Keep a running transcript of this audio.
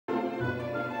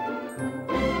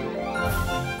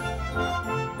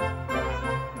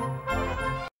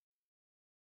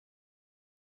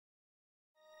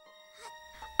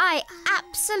I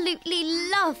absolutely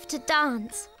love to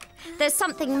dance. There's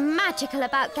something magical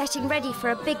about getting ready for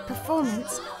a big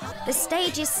performance. The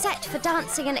stage is set for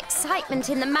dancing and excitement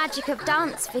in the Magic of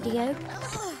Dance video.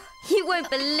 You won't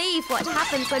believe what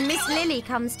happens when Miss Lily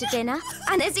comes to dinner.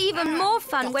 And there's even more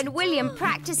fun when William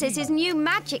practices his new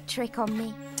magic trick on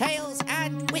me. Tails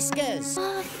and whiskers.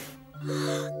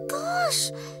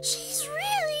 Gosh, she's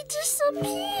really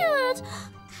disappeared.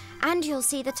 And you'll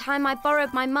see the time I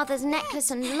borrowed my mother's necklace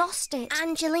and lost it.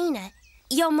 Angelina,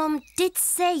 your mum did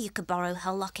say you could borrow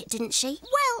her locket, didn't she?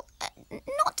 Well,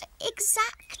 not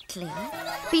exactly.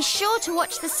 Be sure to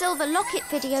watch the Silver Locket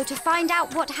video to find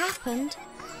out what happened.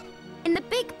 In the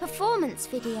big performance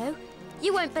video,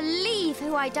 you won't believe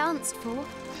who I danced for.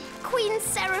 Queen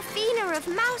Seraphina of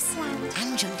Mouseland.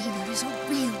 Angelina is a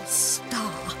real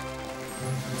star.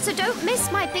 So don't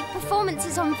miss my big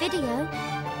performances on video.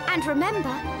 And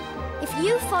remember, if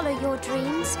you follow your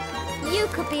dreams, you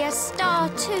could be a star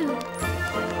too.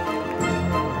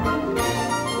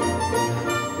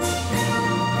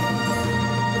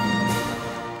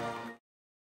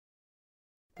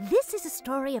 This is a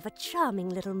story of a charming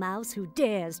little mouse who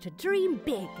dares to dream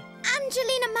big.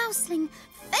 Angelina Mouseling,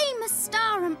 famous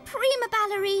star and prima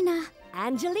ballerina.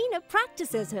 Angelina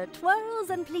practices her twirls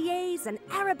and pliés and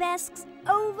arabesques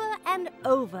over and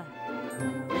over.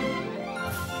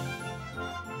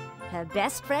 Her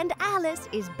best friend Alice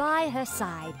is by her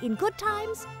side in good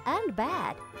times and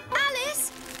bad.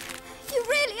 Alice, you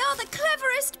really are the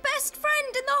cleverest best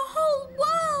friend in the whole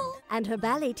world. And her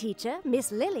ballet teacher,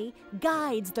 Miss Lily,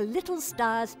 guides the little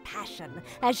star's passion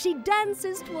as she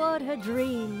dances toward her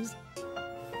dreams.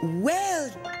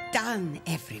 Well done,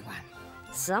 everyone.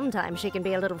 Sometimes she can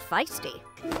be a little feisty.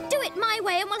 Do it my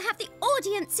way and we'll have the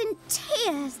audience in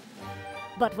tears.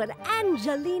 But when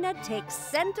Angelina takes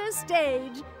center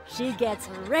stage, she gets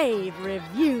rave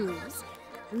reviews.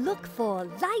 Look for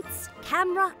Lights,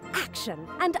 Camera, Action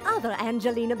and other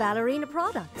Angelina Ballerina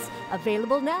products.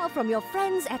 Available now from your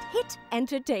friends at Hit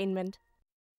Entertainment.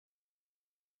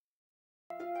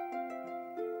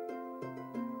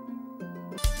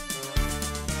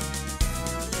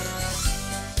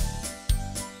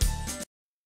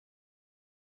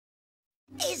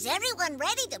 Is everyone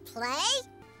ready to play?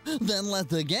 Then let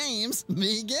the games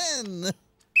begin.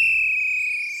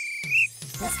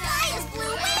 The sky is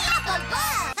blue way up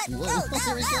above. Whoa,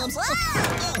 here he comes.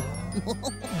 Whoa.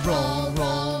 Roll,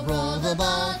 roll, roll the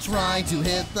ball. Try to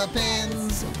hit the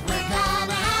pins. We're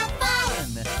gonna have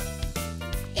fun.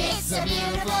 It's a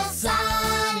beautiful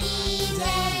sunny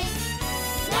day.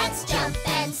 Let's jump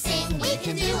and sing. We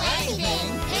can do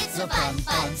anything. It's a fun,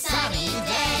 fun sunny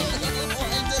day.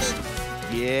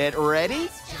 Get ready,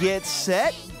 get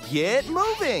set, get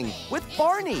moving with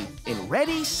Barney in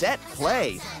Ready, Set,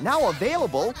 Play. Now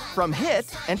available from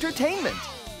Hit Entertainment.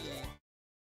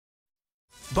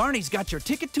 Barney's got your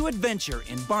ticket to adventure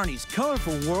in Barney's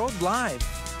Colorful World Live.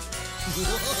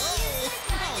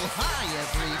 Oh, hi,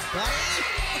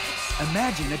 everybody.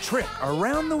 Imagine a trip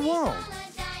around the world.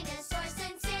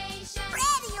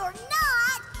 Ready or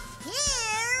not,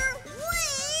 here we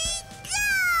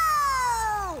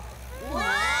go!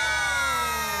 Wow!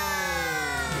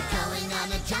 We're going on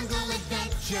a jungle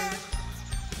adventure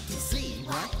To see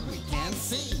what we can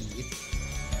see.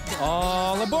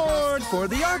 All aboard for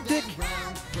the Arctic.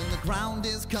 When the ground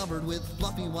is covered with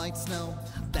fluffy white snow,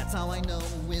 that's how I know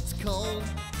it's cold.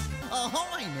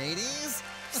 Ahoy, mateys!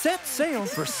 Set sail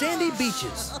for sandy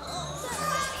beaches.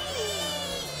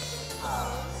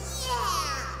 Oh,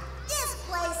 yeah! This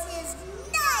place is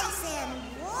nice and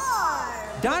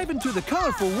warm! Dive into the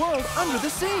colorful world under the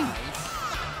sea.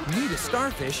 Meet a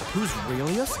starfish who's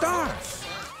really a star.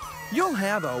 You'll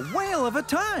have a whale of a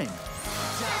time.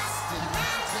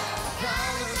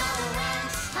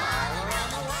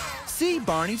 See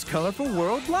Barney's Colorful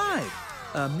World Live,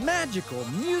 a magical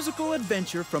musical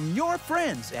adventure from your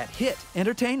friends at Hit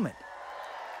Entertainment.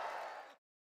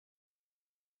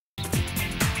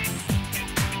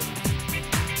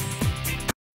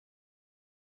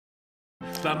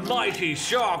 The mighty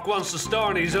shark wants to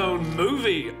star in his own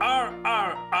movie. Arr,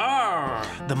 arr, arr.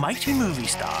 The mighty movie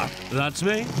star, That's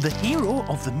me. the hero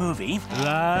of the movie,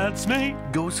 That's me.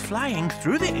 goes flying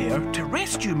through the air to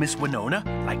rescue Miss Winona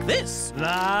like this.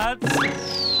 That's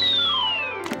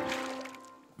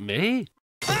me.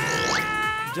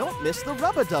 Don't miss the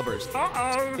Rubba-Dubbers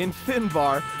Uh-oh. in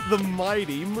Finbar, the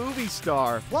mighty movie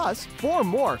star. Plus, 4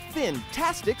 more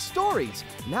fantastic stories.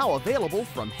 Now available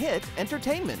from Hit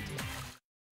Entertainment.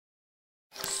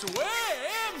 Swim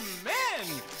in!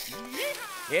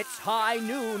 It's high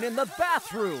noon in the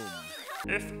bathroom.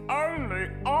 If only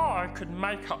I could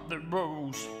make up the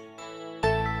rules.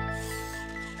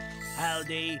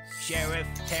 Howdy, Sheriff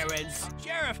Terrence.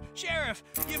 Sheriff,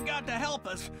 you've got to help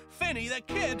us. Finny the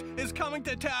Kid is coming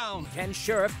to town. Can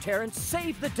Sheriff Terrence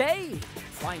save the day?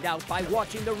 Find out by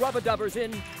watching the Rubber-Dubbers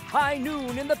in High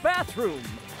Noon in the Bathroom.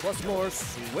 Plus more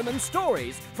swimmin'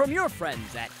 stories from your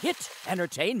friends at Hit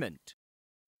Entertainment.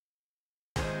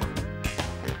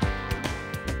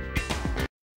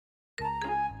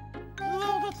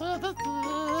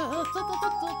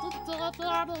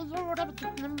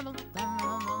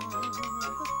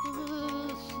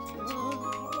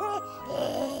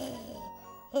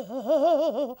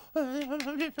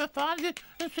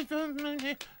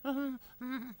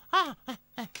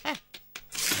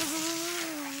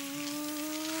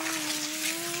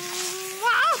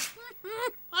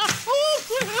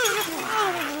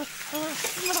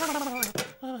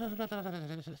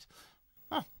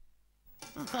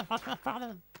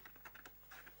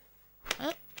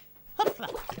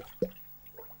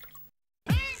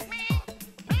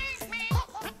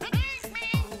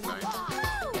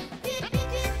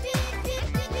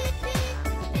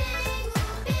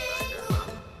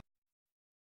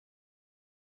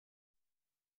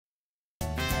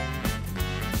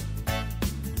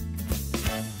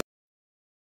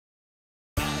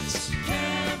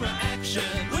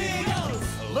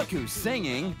 Look who's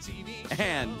singing,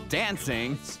 and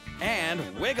dancing, and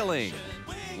wiggling.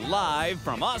 Live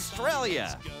from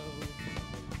Australia.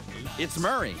 It's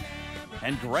Murray,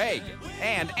 and Greg,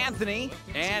 and Anthony,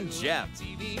 and Jeff.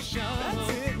 That's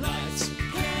it. Lights,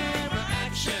 camera,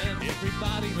 action.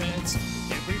 Everybody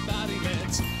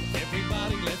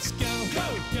let's go, go,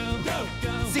 go, go,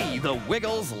 go. See the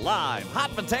Wiggles live.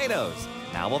 Hot potatoes.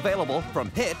 Now available from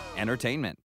Hit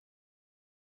Entertainment.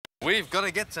 We've got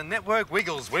to get to Network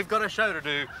Wiggles. We've got a show to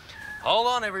do. Hold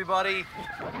on, everybody.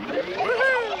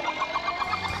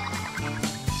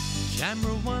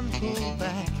 Camera 1, pull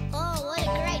back. Oh, what a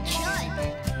great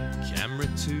shot. Camera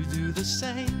 2, do the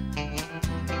same.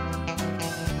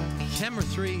 Camera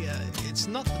 3, it's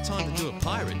not the time to do a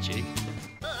pirate jig.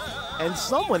 And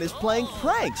someone is playing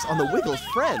pranks on the Wiggles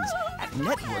friends at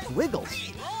Network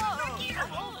Wiggles.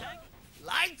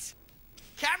 Lights,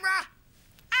 camera,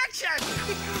 action!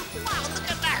 Wow, look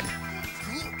at that!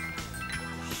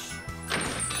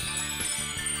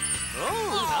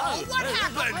 Oh, what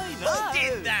happened? Who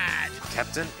did that?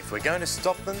 Captain, if we're going to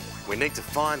stop them, we need to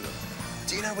find them.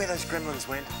 Do you know where those gremlins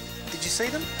went? Did you see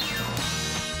them?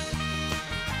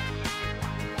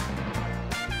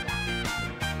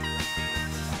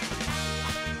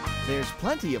 There's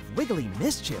plenty of wiggly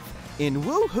mischief in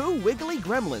Woohoo Wiggly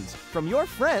Gremlins from your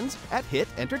friends at Hit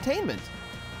Entertainment.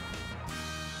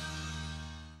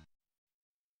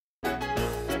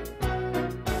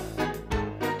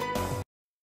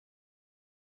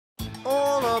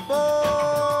 All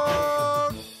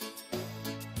aboard!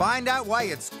 Find out why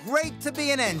it's great to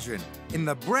be an engine in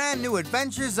the brand new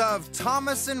adventures of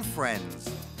Thomas and Friends.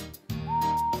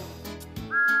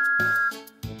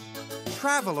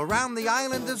 Travel around the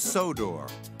island of Sodor,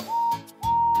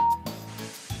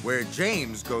 where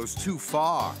James goes too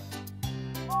far.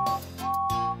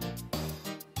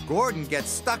 Gordon gets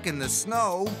stuck in the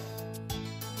snow,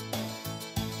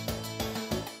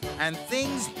 and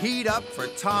things heat up for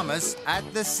Thomas at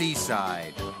the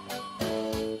seaside.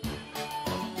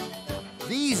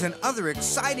 These and other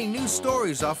exciting new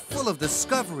stories are full of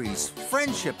discoveries,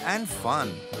 friendship, and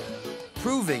fun,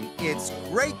 proving it's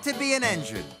great to be an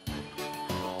engine.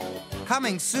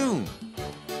 Coming soon,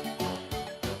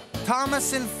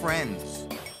 Thomas and Friends,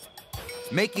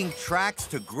 making tracks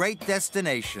to great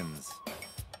destinations.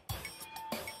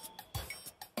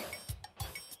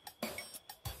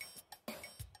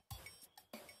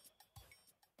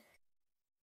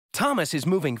 Thomas is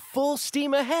moving full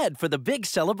steam ahead for the big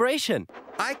celebration.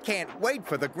 I can't wait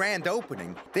for the grand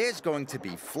opening. There's going to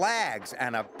be flags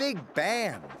and a big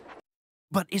band.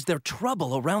 But is there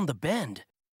trouble around the bend?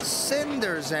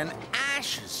 Cinders and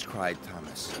ashes, cried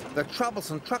Thomas. The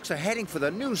troublesome trucks are heading for the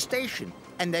new station,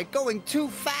 and they're going too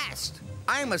fast.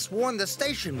 I must warn the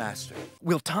station master.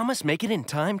 Will Thomas make it in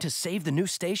time to save the new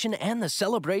station and the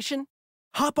celebration?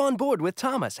 Hop on board with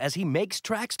Thomas as he makes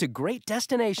tracks to great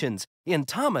destinations in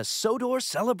Thomas Sodor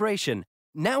Celebration,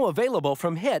 now available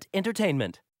from Hit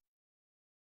Entertainment.